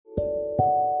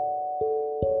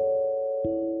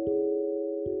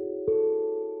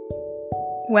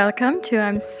Welcome to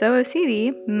I'm So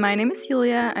OCD. My name is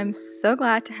Yulia. I'm so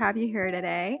glad to have you here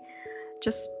today.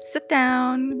 Just sit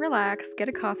down, relax, get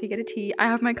a coffee, get a tea. I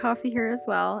have my coffee here as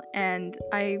well, and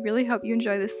I really hope you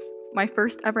enjoy this, my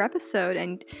first ever episode,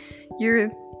 and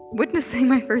you're witnessing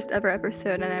my first ever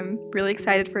episode, and I'm really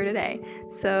excited for today.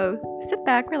 So sit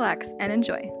back, relax, and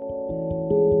enjoy.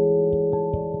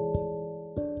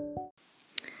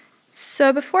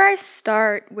 So, before I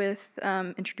start with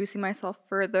introducing myself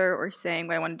further or saying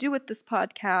what I want to do with this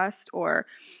podcast or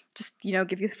just,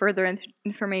 give you further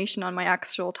information on my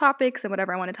actual topics and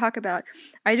whatever I want to talk about,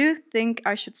 I do think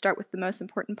I should start with the most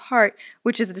important part,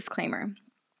 which is a disclaimer.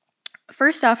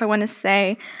 First off, I want to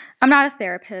say I'm not a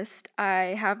therapist.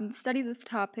 I haven't studied this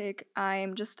topic. I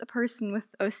am just a person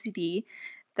with OCD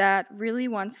that really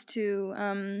wants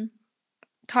to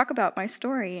talk about my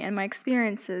story and my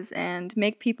experiences and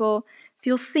make people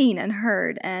feel seen and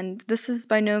heard. And this is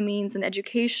by no means an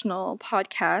educational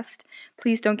podcast.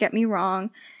 Please don't get me wrong.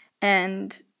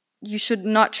 And you should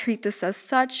not treat this as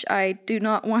such. I do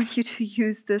not want you to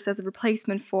use this as a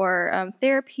replacement for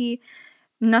therapy.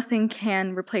 Nothing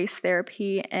can replace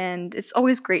therapy, and it's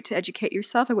always great to educate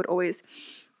yourself. I would always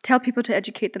tell people to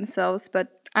educate themselves,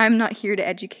 but I'm not here to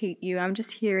educate you. I'm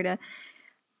just here to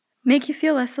make you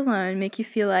feel less alone, make you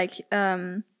feel like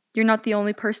you're not the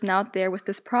only person out there with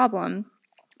this problem,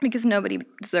 because nobody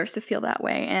deserves to feel that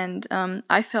way. And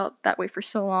I felt that way for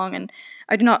so long, and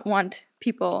I do not want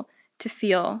people to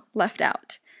feel left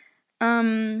out.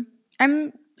 I'm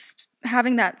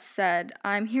having that said,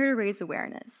 I'm here to raise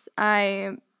awareness.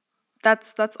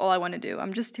 That's all I want to do.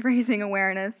 I'm just raising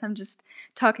awareness. I'm just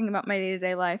talking about my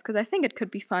day-to-day life because I think it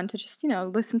could be fun to just,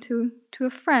 listen to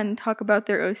a friend talk about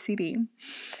their OCD.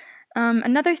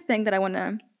 Another thing that I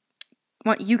want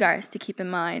you guys to keep in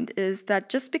mind is that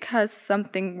just because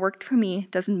something worked for me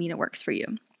doesn't mean it works for you.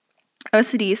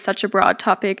 OCD is such a broad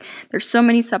topic. There's so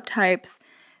many subtypes.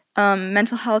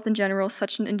 Mental health in general is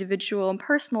such an individual and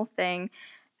personal thing.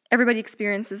 Everybody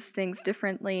experiences things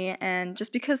differently, and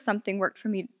just because something worked for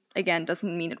me, again,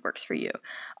 doesn't mean it works for you.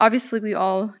 Obviously, we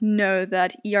all know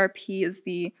that ERP is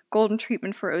the golden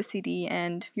treatment for OCD,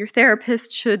 and your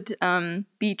therapist should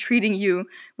be treating you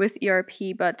with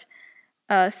ERP, but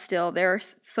still, there are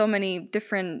so many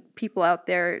different people out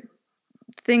there.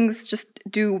 Things just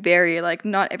do vary. Like,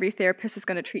 not every therapist is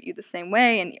going to treat you the same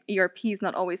way, and ERP is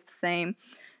not always the same.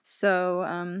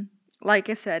 So, like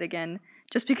I said, again,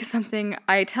 just because something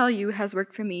I tell you has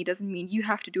worked for me doesn't mean you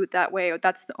have to do it that way, or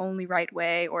that's the only right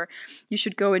way, or you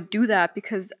should go and do that,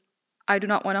 because I do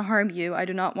not want to harm you. I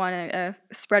do not want to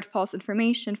spread false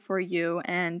information for you,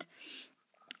 and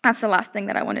that's the last thing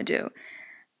that I want to do.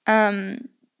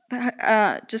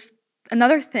 But just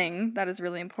another thing that is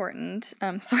really important.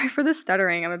 Sorry for the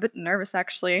stuttering. I'm a bit nervous,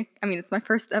 actually. I mean, it's my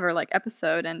first ever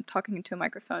episode and talking into a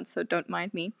microphone, so don't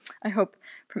mind me. I hope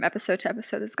from episode to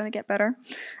episode it's going to get better.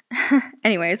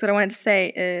 Anyways, what I wanted to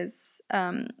say is,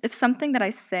 if something that I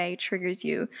say triggers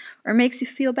you or makes you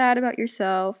feel bad about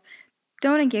yourself,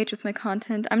 don't engage with my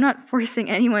content. I'm not forcing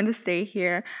anyone to stay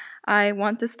here. I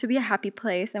want this to be a happy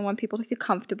place. I want people to feel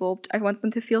comfortable. I want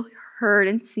them to feel heard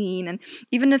and seen. And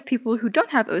even if people who don't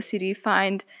have OCD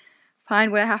find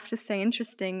what I have to say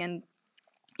interesting, and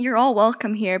you're all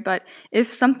welcome here, but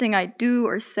if something I do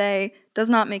or say does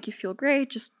not make you feel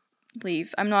great, just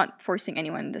leave. I'm not forcing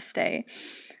anyone to stay.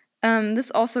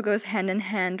 This also goes hand in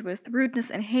hand with rudeness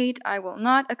and hate. I will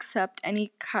not accept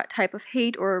any type of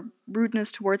hate or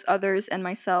rudeness towards others and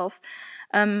myself.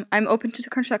 I'm open to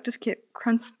constructive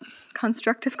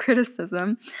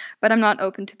criticism, but I'm not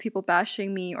open to people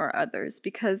bashing me or others,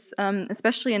 because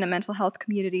especially in a mental health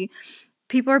community,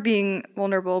 people are being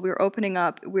vulnerable. We're opening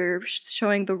up. We're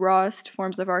showing the rawest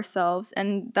forms of ourselves,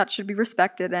 and that should be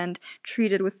respected and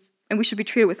treated with. And we should be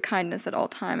treated with kindness at all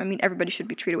time. I mean, everybody should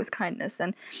be treated with kindness.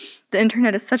 And the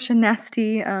internet is such a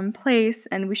nasty place,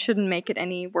 and we shouldn't make it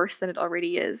any worse than it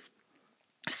already is.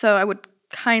 So I would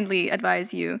kindly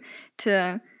advise you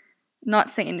to not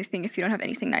say anything if you don't have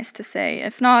anything nice to say.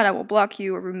 If not, I will block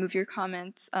you or remove your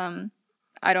comments.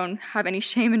 I don't have any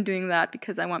shame in doing that,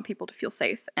 because I want people to feel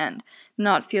safe and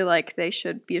not feel like they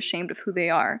should be ashamed of who they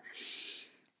are.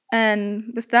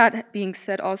 And with that being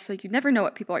said, also, you never know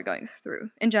what people are going through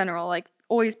in general.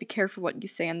 Always be careful what you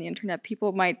say on the internet.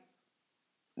 People might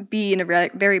be in a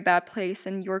very bad place,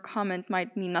 and your comment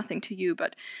might mean nothing to you,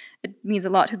 but it means a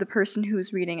lot to the person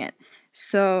who's reading it.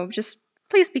 So just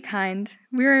please be kind.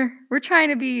 We're trying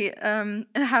to be a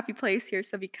happy place here,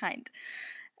 so be kind.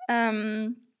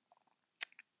 Um,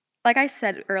 like I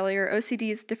said earlier,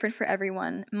 OCD is different for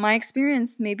everyone. My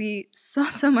experience may be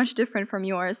so much different from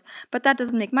yours, but that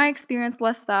doesn't make my experience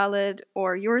less valid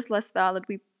or yours less valid.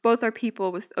 We both are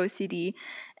people with OCD,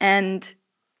 and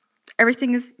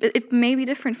it may be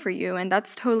different for you, and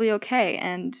that's totally okay.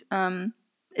 And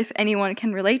if anyone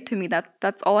can relate to me,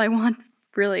 that's all I want,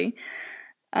 really.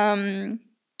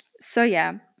 So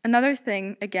yeah, another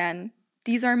thing, again,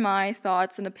 these are my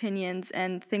thoughts and opinions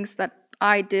and things that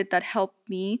I did that helped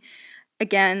me.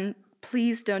 Again,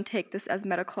 please don't take this as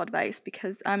medical advice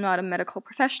because I'm not a medical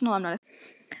professional. I'm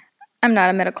not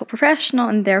a medical professional,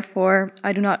 and therefore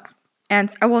I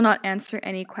will not answer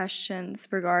any questions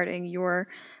regarding your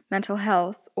mental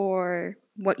health or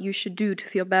what you should do to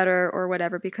feel better or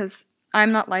whatever, because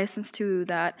I'm not licensed to do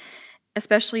that,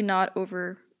 especially not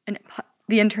over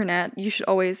the internet. You should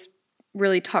always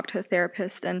really talk to a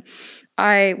therapist, and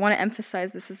I want to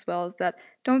emphasize this as well, is that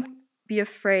don't be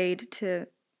afraid to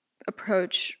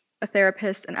approach a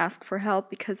therapist and ask for help,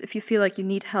 because if you feel like you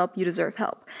need help, you deserve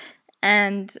help.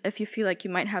 And if you feel like you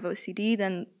might have OCD,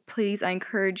 then please, I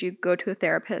encourage you, go to a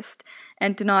therapist,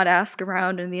 and do not ask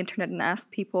around on the internet and ask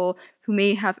people who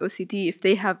may have OCD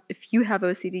if you have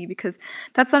OCD, because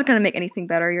that's not going to make anything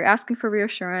better. You're asking for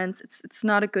reassurance. It's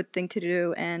not a good thing to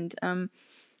do. And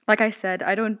like I said,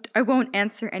 I won't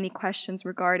answer any questions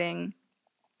regarding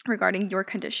your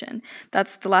condition.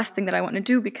 That's the last thing that I want to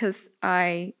do, because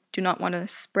I do not want to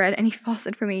spread any false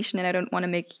information, and I don't want to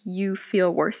make you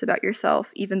feel worse about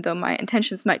yourself, even though my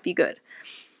intentions might be good.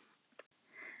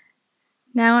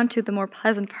 Now, on to the more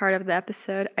pleasant part of the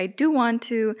episode. I do want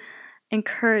to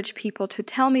encourage people to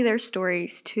tell me their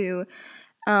stories, to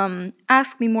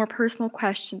ask me more personal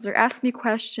questions, or ask me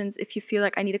questions if you feel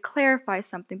like I need to clarify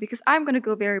something, because I'm going to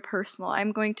go very personal.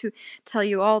 I'm going to tell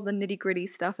you all the nitty-gritty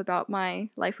stuff about my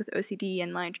life with OCD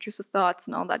and my intrusive thoughts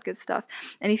and all that good stuff.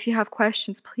 And if you have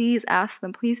questions, please ask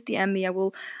them. Please DM me. I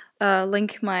will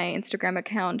link my Instagram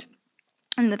account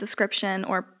in the description,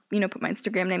 or put my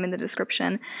Instagram name in the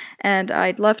description. And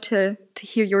I'd love to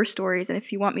hear your stories, and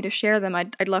if you want me to share them,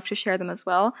 I'd love to share them as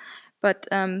well. But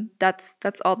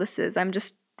that's all this is. I'm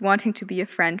just wanting to be a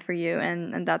friend for you,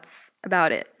 and that's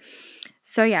about it.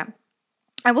 So yeah,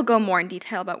 I will go more in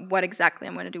detail about what exactly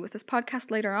I'm going to do with this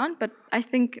podcast later on, but I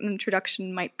think an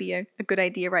introduction might be a good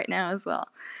idea right now as well.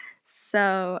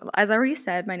 So, as I already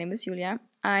said, my name is Julia.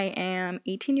 I am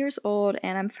 18 years old,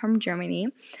 and I'm from Germany.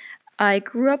 I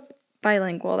grew up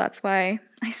bilingual, that's why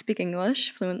I speak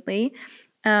English fluently.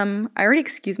 I already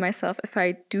excuse myself if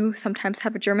I do sometimes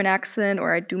have a German accent,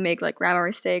 or I do make like grammar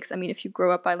mistakes. I mean, if you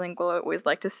grow up bilingual, I always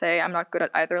like to say I'm not good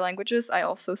at either languages. I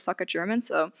also suck at German,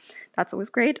 so that's always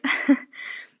great.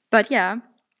 But yeah,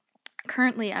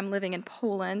 currently I'm living in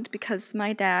Poland because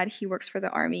my dad, he works for the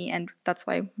army, and that's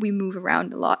why we move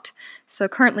around a lot. So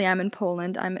currently I'm in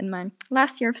Poland. I'm in my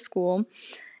last year of school.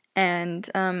 And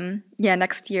yeah,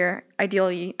 next year,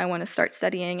 ideally, I want to start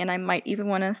studying, and I might even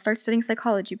want to start studying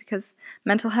psychology, because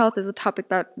mental health is a topic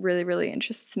that really, really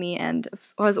interests me and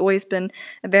has always been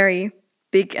a very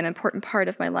big and important part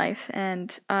of my life.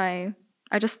 And I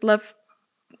just love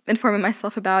informing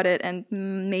myself about it, and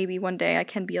maybe one day I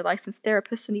can be a licensed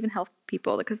therapist and even help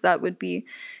people, because that would be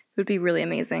really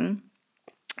amazing.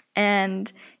 And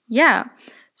yeah,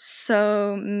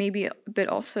 so maybe a bit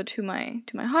also to my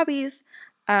hobbies.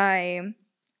 I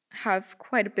have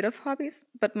quite a bit of hobbies,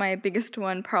 but my biggest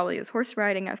one probably is horse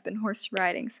riding. I've been horse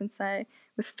riding since I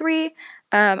was 3.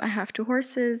 I have 2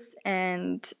 horses,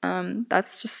 and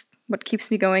that's just what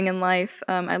keeps me going in life.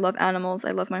 I love animals.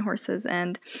 I love my horses,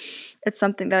 and it's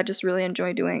something that I just really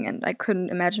enjoy doing, and I couldn't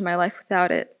imagine my life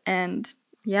without it. And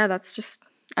yeah,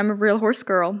 I'm a real horse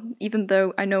girl, even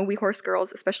though I know we horse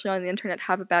girls, especially on the internet,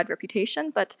 have a bad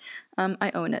reputation, but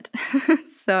I own it.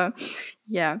 So,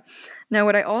 yeah. Now,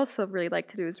 what I also really like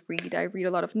to do is read. I read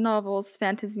a lot of novels,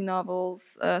 fantasy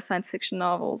novels, science fiction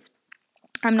novels.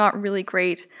 I'm not really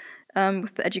great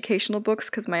with the educational books,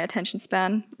 because my attention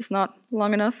span is not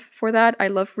long enough for that. I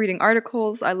love reading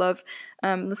articles. I love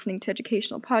listening to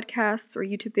educational podcasts or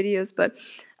YouTube videos, but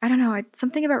I don't know.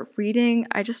 Something about reading,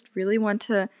 I just really want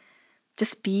to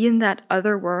just be in that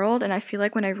other world. And I feel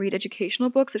like when I read educational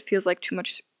books, it feels like too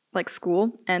much like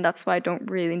school, and that's why I don't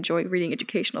really enjoy reading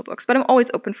educational books. But I'm always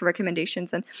open for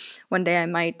recommendations, and one day I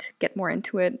might get more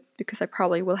into it, because I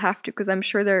probably will have to, because I'm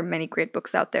sure there are many great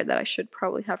books out there that I should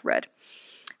probably have read.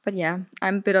 But yeah,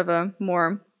 I'm a bit of a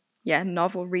more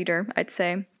novel reader, I'd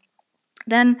say.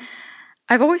 Then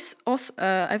I've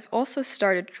also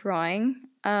started drawing.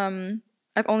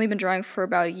 I've only been drawing for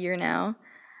about a year now.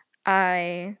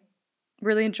 I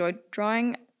really enjoyed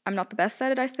drawing. I'm not the best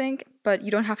at it, I think, but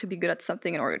you don't have to be good at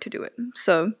something in order to do it.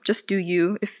 So just do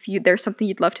you. If there's something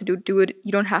you'd love to do, do it.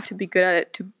 You don't have to be good at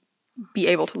it to be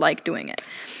able to like doing it.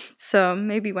 So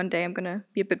maybe one day I'm gonna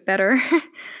be a bit better.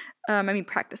 I mean,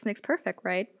 practice makes perfect,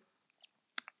 right?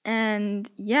 And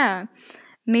yeah,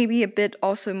 maybe a bit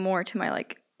also more to my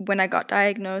like when I got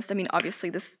diagnosed. I mean, obviously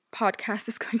this podcast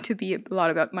is going to be a lot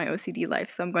about my OCD life,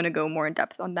 so I'm going to go more in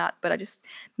depth on that, but I just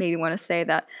maybe want to say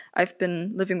that I've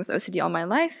been living with OCD all my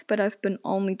life, but I've been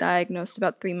only diagnosed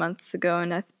about 3 months ago,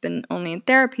 and I've been only in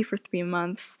therapy for 3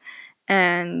 months.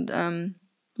 And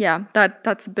yeah,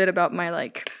 that's a bit about my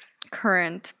like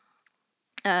current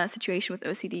situation with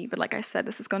OCD. But like I said,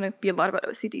 this is going to be a lot about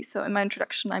OCD. So in my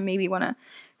introduction, I maybe want to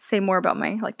say more about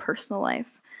my like personal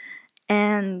life.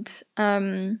 And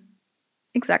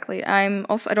exactly, I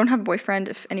don't have a boyfriend,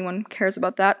 if anyone cares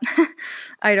about that.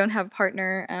 I don't have a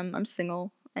partner. I'm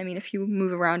single. I mean, if you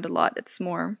move around a lot, it's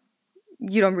more,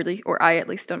 you don't really, or I at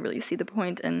least don't really see the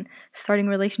point in starting a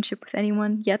relationship with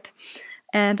anyone yet.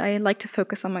 And I like to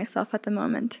focus on myself at the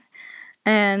moment.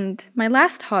 And my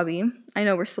last hobby, I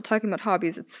know we're still talking about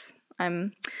hobbies.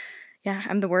 I'm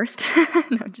the worst.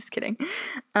 No, I'm just kidding.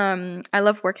 I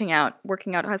love working out.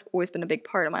 Working out has always been a big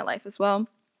part of my life as well.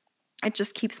 It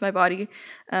just keeps my body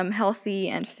healthy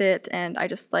and fit, and I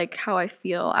just like how I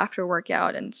feel after a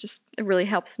workout, and it really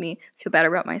helps me feel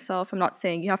better about myself. I'm not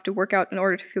saying you have to work out in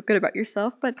order to feel good about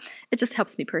yourself, but it just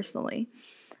helps me personally.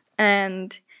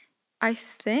 And I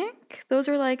think those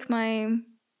are like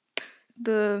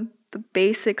the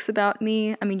basics about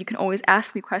me. I mean, you can always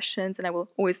ask me questions and I will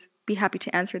always be happy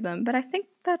to answer them, but I think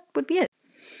that would be it.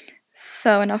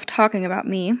 So enough talking about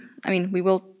me. I mean, we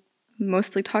will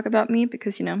mostly talk about me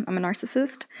because, I'm a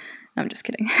narcissist. No, I'm just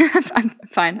kidding. I'm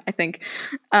fine, I think.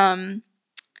 I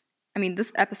mean,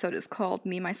 this episode is called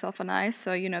Me, Myself, and I,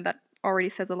 so, that already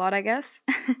says a lot, I guess.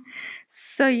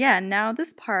 So yeah, now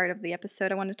this part of the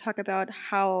episode, I want to talk about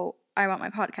how I want my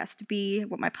podcast to be,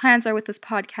 what my plans are with this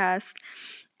podcast,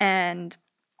 and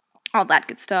all that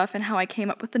good stuff, and how I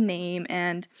came up with the name,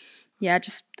 and yeah,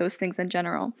 just those things in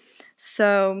general.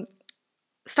 So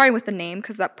starting with the name,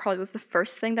 because that probably was the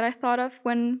first thing that I thought of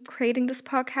when creating this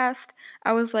podcast.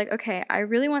 I was like, okay, I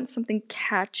really want something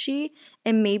catchy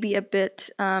and maybe a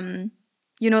bit,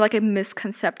 like a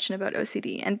misconception about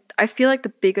OCD. And I feel like the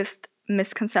biggest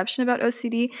misconception about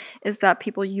OCD is that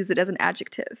people use it as an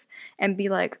adjective and be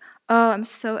like, oh, I'm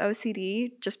so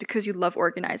OCD just because you love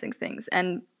organizing things.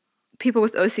 And people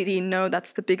with OCD know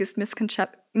that's the biggest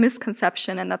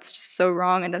misconception, and that's just so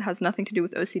wrong, and it has nothing to do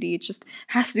with OCD. It just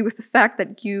has to do with the fact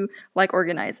that you like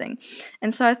organizing.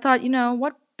 And so I thought,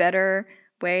 what better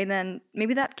way than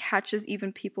maybe that catches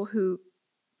even people who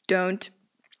don't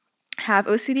have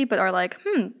OCD but are like,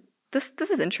 this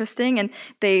is interesting, and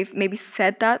they've maybe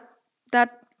said that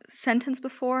sentence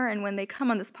before, and when they come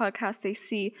on this podcast they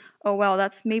see, oh well,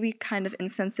 that's maybe kind of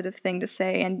insensitive thing to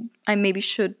say, and I maybe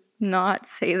should not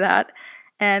say that.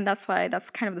 And that's why that's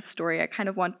kind of the story. I kind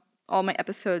of want all my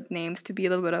episode names to be a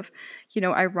little bit of,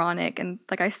 ironic, and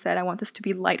like I said, I want this to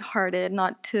be lighthearted,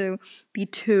 not to be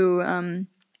too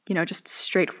just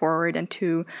straightforward and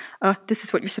too, this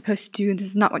is what you're supposed to do and this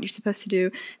is not what you're supposed to do.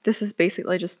 This is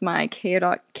basically just my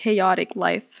chaotic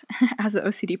life as an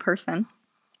OCD person.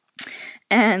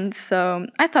 And so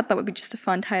I thought that would be just a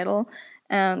fun title.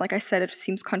 Like I said, it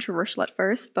seems controversial at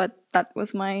first, but that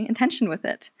was my intention with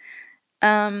it.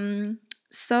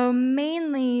 So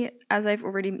mainly, as I've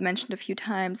already mentioned a few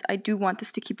times, I do want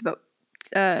this to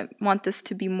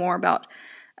be more about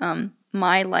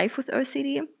my life with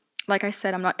OCD. Like I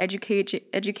said, I'm not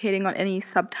educating on any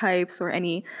subtypes or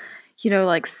any,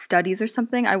 like studies or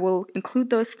something. I will include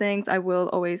those things. I will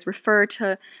always refer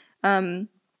to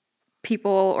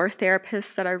people or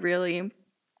therapists that I really,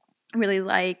 really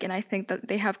like, and I think that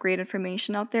they have great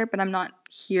information out there, but I'm not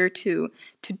here to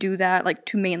do that, like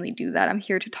to mainly do that. I'm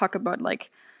here to talk about,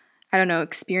 like, I don't know,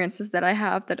 experiences that I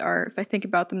have that are, if I think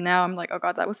about them now, I'm like, oh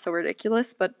god, that was so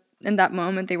ridiculous, but in that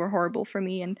moment they were horrible for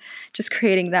me. And just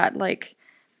creating that, like,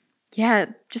 yeah,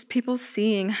 just people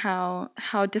seeing how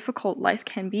difficult life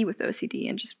can be with OCD,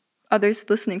 and just others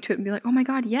listening to it and be like, oh my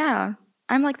god, yeah,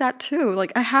 I'm like that too.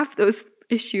 Like, I have those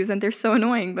issues and they're so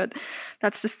annoying, but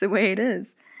that's just the way it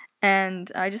is.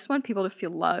 And I just want people to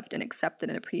feel loved and accepted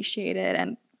and appreciated.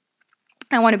 And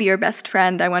I want to be your best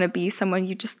friend. I want to be someone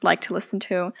you just like to listen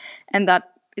to. And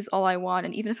that is all I want.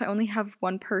 And even if I only have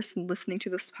one person listening to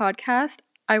this podcast,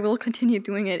 I will continue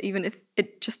doing it, even if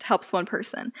it just helps one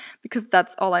person, because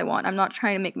that's all I want. I'm not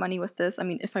trying to make money with this. I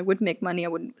mean, if I would make money, I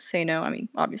wouldn't say no. I mean,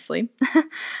 obviously.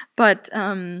 But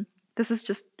this is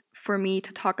just for me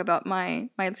to talk about my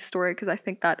story, because I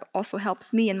think that also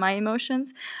helps me and my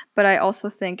emotions. But I also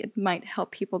think it might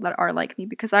help people that are like me,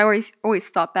 because I always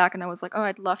thought back and I was like, oh,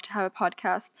 I'd love to have a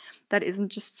podcast that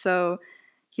isn't just so,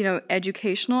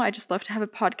 educational. I just love to have a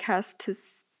podcast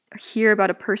to hear about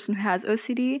a person who has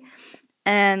OCD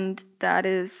and that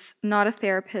is not a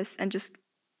therapist, and just,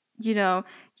 you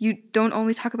don't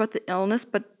only talk about the illness,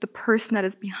 but the person that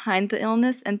is behind the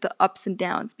illness and the ups and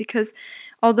downs. Because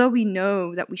although we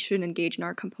know that we shouldn't engage in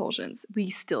our compulsions,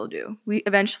 we still do. We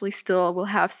eventually still will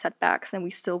have setbacks, and we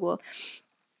still will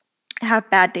have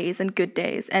bad days and good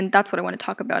days. And that's what I want to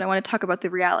talk about. I want to talk about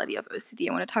the reality of OCD.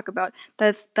 I want to talk about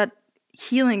that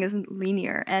healing isn't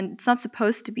linear, and it's not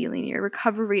supposed to be linear.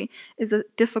 Recovery is a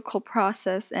difficult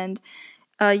process, and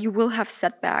you will have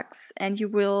setbacks and you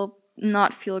will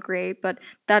not feel great, but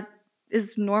that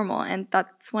is normal, and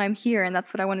that's why I'm here, and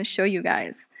that's what I want to show you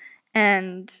guys.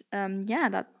 And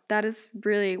yeah, that is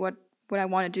really what I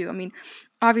want to do. I mean,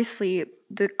 obviously,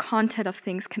 the content of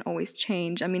things can always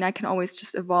change. I mean, I can always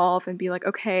just evolve and be like,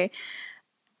 okay,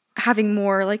 having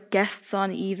more like guests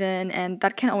on even, and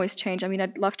that can always change. I mean,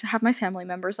 I'd love to have my family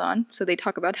members on so they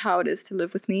talk about how it is to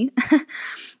live with me.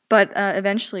 But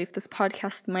eventually, if this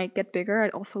podcast might get bigger,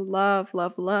 I'd also love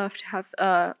to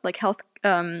have like health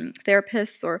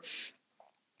therapists, or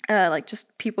like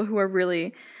just people who are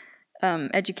really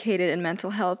educated in mental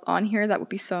health on here. That would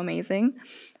be so amazing.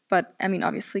 But I mean,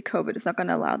 obviously COVID is not going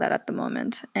to allow that at the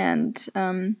moment. And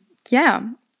yeah,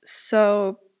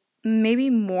 so maybe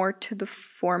more to the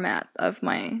format of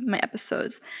my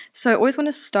episodes. So I always want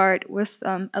to start with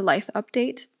a life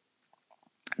update.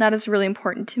 That is really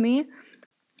important to me,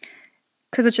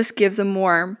 because it just gives a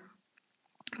more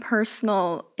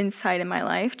personal insight in my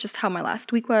life, just how my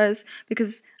last week was,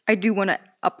 because I do want to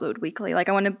upload weekly. Like,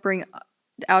 I want to bring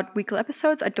out weekly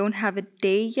episodes. I don't have a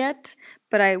day yet,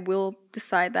 but I will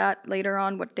decide that later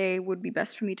on, what day would be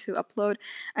best for me to upload.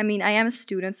 I mean, I am a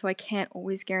student, so I can't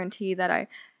always guarantee that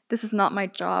this is not my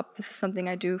job. This is something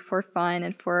I do for fun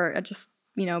and for just,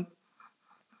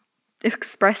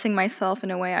 expressing myself in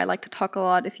a way. I like to talk a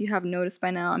lot, if you haven't noticed by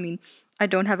now. I mean, I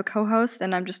don't have a co-host,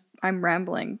 and I'm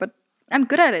rambling, but I'm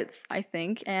good at it, I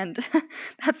think. And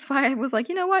that's why I was like,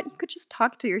 you know what, you could just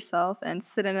talk to yourself and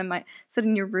sit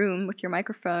in your room with your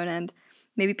microphone, and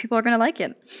maybe people are gonna like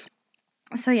it.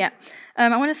 So yeah,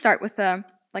 I want to start with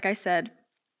like I said,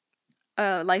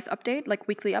 a life update, like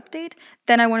weekly update.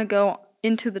 Then I want to go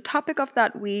into the topic of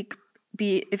that week,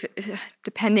 if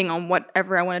depending on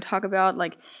whatever I want to talk about,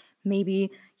 like maybe,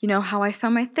 how I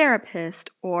found my therapist,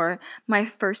 or my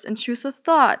first intrusive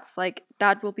thoughts. Like,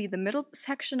 that will be the middle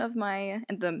section of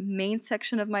and the main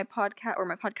section of my podcast, or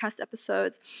my podcast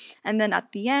episodes. And then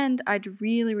at the end, I'd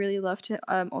really, really love to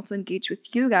also engage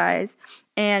with you guys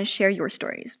and share your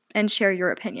stories and share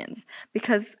your opinions.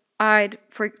 Because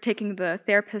for taking the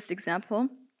therapist example,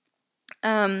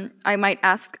 I might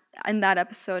ask in that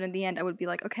episode, in the end, I would be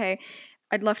like, okay,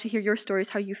 I'd love to hear your stories,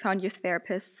 how you found your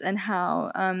therapists, and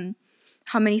how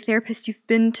many therapists you've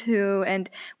been to, and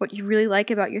what you really like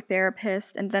about your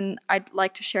therapist. And then I'd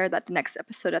like to share that the next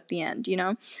episode at the end,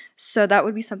 So that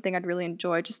would be something I'd really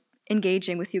enjoy, just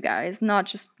engaging with you guys, not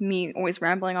just me always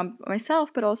rambling on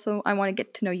myself, but also I want to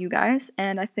get to know you guys.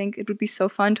 And I think it would be so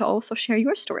fun to also share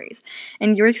your stories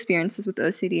and your experiences with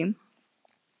OCD.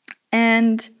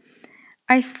 And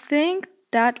I think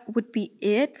that would be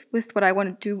it with what I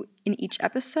want to do in each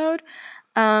episode.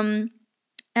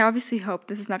 I obviously hope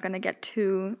this is not going to get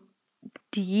too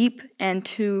deep and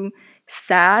too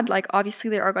sad. Like, obviously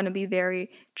there are going to be very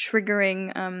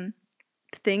triggering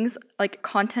things, like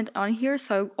content on here.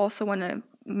 So I also want to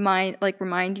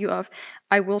remind you of,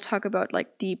 I will talk about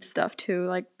like deep stuff too.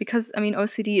 Like, because I mean,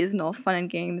 OCD isn't all fun and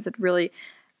games. It really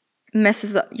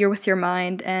messes up with your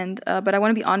mind, and but I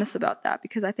want to be honest about that,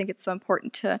 because I think it's so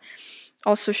important to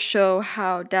also show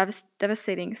how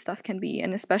devastating stuff can be,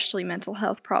 and especially mental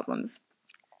health problems.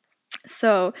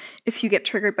 So if you get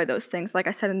triggered by those things, like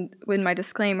I said in my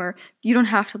disclaimer, you don't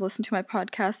have to listen to my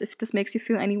podcast. If this makes you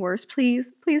feel any worse,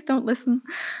 please don't listen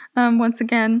once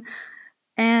again.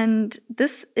 And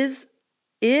this is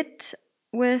it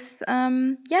with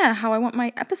how I want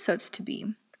my episodes to be.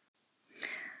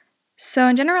 So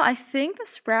in general, I think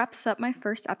this wraps up my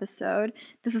first episode.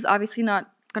 This is obviously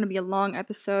not going to be a long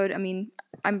episode. I mean,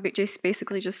 I'm just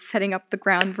basically just setting up the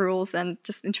ground rules and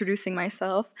just introducing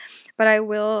myself. But I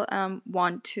will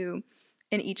want to,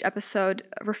 in each episode,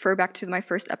 refer back to my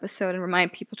first episode and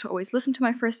remind people to always listen to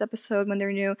my first episode when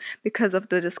they're new, because of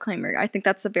the disclaimer. I think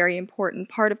that's a very important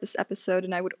part of this episode,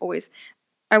 and I will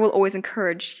always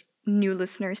encourage new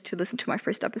listeners to listen to my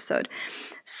first episode.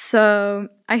 So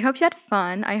I hope you had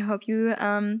fun. I hope you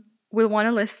will want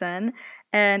to listen,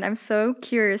 and I'm so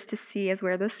curious to see as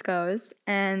where this goes.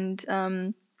 And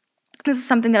this is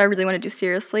something that I really want to do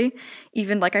seriously.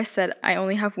 Even like I said, I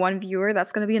only have one viewer.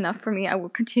 That's going to be enough for me. I will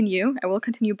continue. I will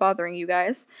continue bothering you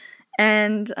guys.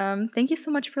 And thank you so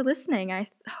much for listening. I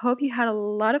hope you had a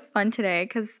lot of fun today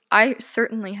because I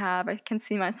certainly have. I can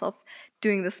see myself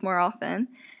doing this more often.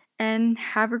 And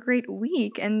have a great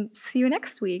week and see you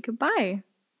next week. Bye.